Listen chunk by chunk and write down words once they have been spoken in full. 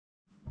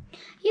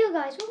Yo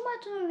guys, welcome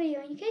back to another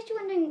video. In case you're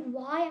wondering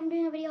why I'm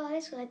doing a video like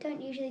this, because I don't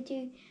usually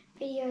do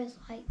videos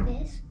like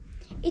this,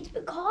 it's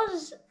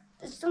because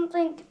there's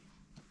something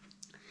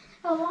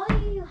a lot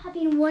of you have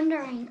been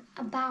wondering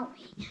about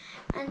me.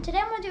 And today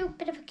I'm going to do a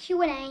bit of a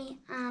Q&A,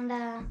 and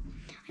I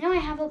know I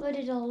have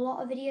uploaded a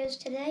lot of videos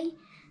today.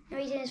 The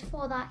reason is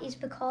for that is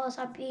because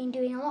I've been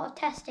doing a lot of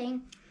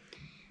testing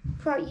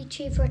throughout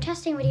YouTube for a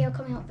testing video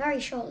coming up very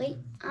shortly.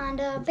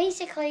 And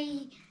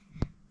basically,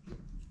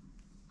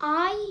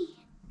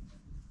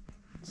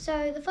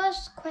 So the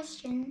first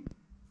question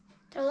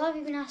that a lot of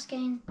you have been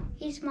asking,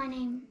 is my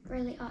name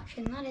really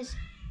Archie? And that is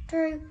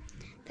true.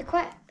 The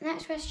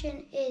next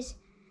question is,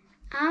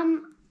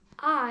 am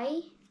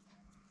I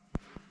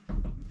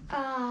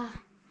going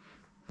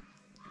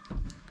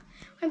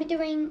to be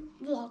doing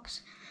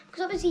vlogs?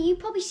 Because obviously you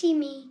probably see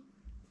me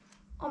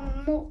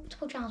on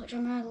multiple channels, which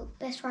I'm on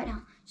a list right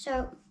now.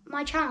 So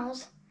my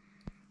channels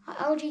are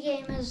LG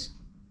Gamers,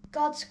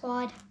 God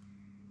Squad,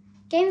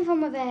 Gaming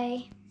from with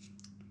A,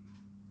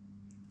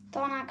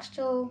 Don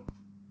Axel,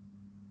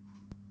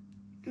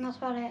 and that's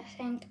about it, I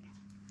think.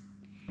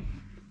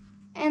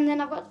 And then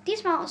I've got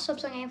this amount of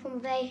subs on Gaming from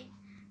with A.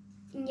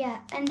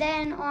 Yeah, and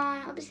then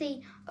on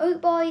obviously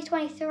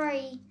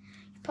Oakboy23,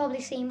 you've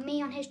probably seen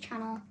me on his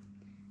channel.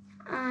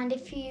 And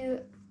if you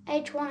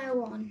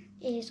Edge101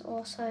 is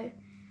also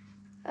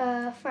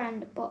a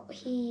friend, but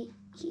you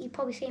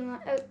probably seen him on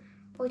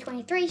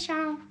Oakboy23's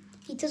channel.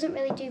 He doesn't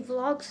really do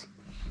vlogs.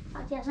 In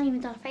fact, he hasn't even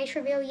done a face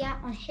reveal yet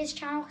on his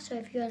channel. So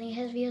if you're only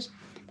his views,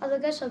 by the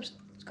way, go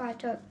subscribe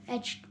to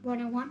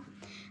Edge101.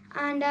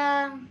 And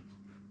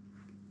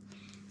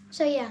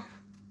so yeah,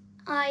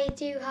 I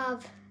do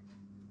have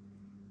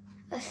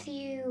a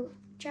few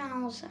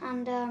channels,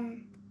 and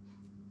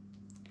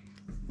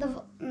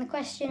the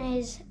question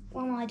is,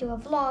 when will I do a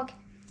vlog?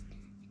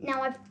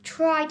 Now, I've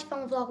tried to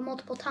film a vlog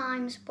multiple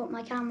times, but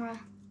my camera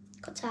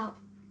cuts out,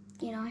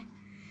 you know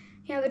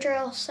the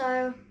drill.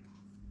 So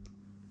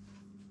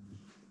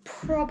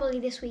probably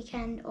this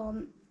weekend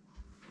or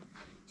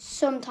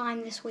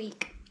sometime this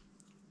week,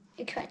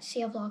 expect to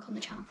see a vlog on the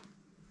channel.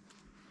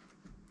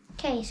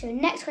 Okay, so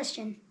next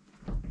question.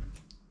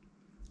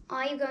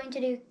 Are you going to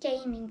do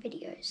gaming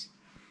videos?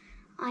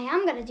 I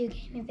am going to do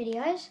gaming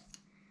videos.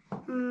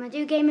 I'm going to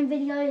do gaming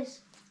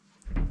videos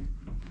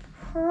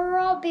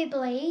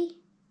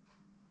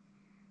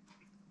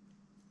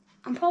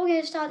I'm probably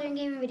going to start doing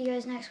gaming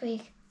videos next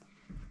week.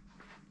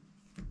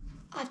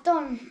 I've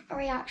done a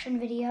reaction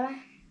video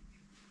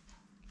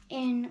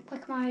in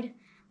quick mode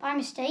by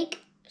mistake,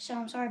 so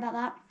I'm sorry about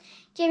that.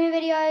 Gaming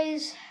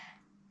videos,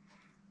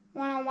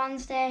 one on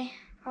Wednesday,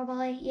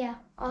 probably. Yeah,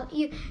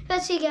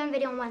 let's see a gaming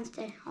video on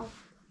Wednesday. I'll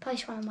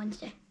post one on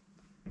Wednesday.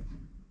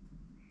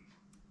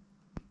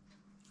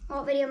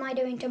 What video am I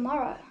doing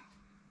tomorrow?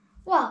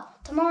 Well,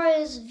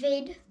 tomorrow's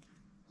vid,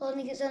 I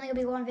think it's only going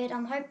to be one vid.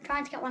 I'm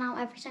trying to get one out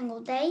every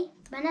single day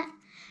at the minute,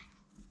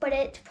 but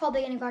it's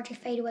probably going to gradually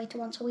fade away to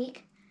once a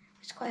week.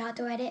 It's quite hard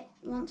to edit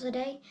once a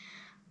day.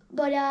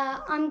 But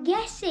I'm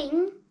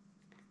guessing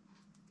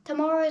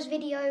tomorrow's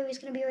video is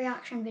going to be a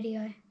reaction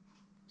video.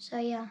 So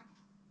yeah,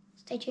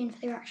 stay tuned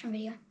for the reaction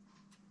video.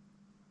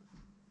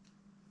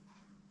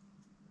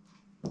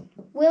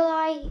 Will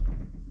I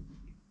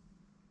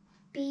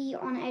be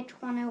on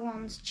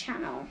Edge101's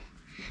channel?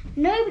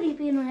 Nobody's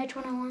been on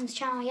Edge101's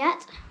channel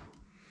yet,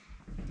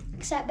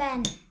 except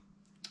Ben.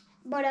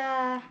 But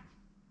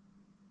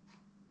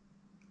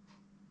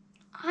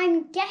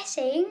I'm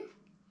guessing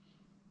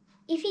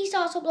if he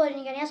starts uploading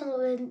again, he hasn't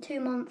uploaded in 2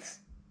 months.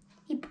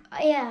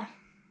 Yeah,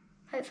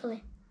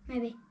 hopefully,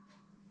 maybe.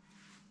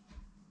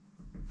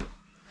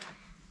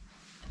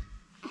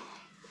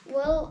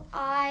 Will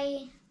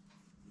I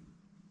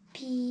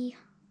be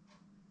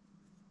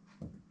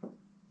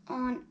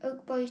on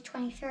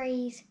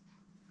Oakboy23's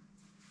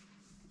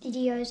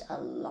videos a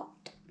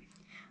lot?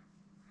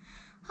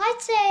 I'd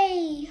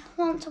say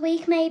once a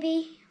week,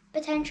 maybe,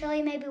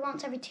 potentially, maybe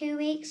once every 2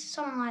 weeks,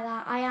 something like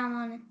that. I am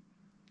on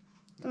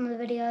some of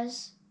the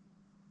videos.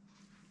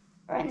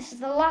 Alright, this is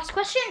the last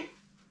question.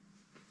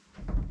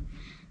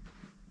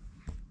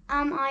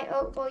 Am I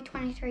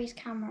Oakboy23's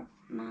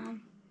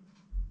cameraman?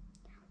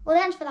 Well,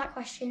 the answer for that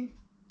question,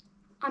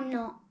 I'm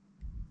not.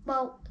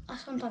 Well, I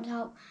sometimes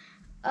help.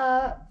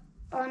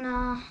 On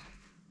a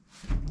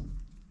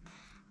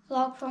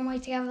vlog from Way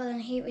Together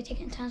and Heat, we take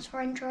it in turns for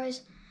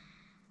intros.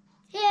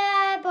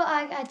 Yeah, but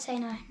I'd say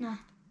no.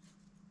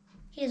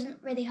 He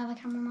doesn't really have a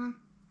cameraman.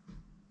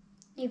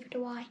 Neither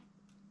do I.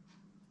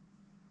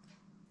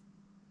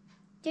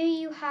 Do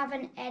you have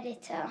an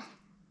editor?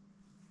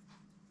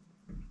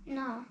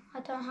 No, I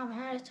don't have an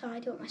editor. I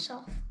do it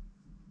myself.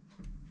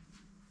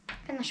 I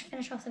think I should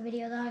finish off the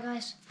video there,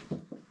 guys.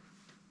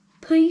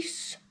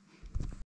 Peace.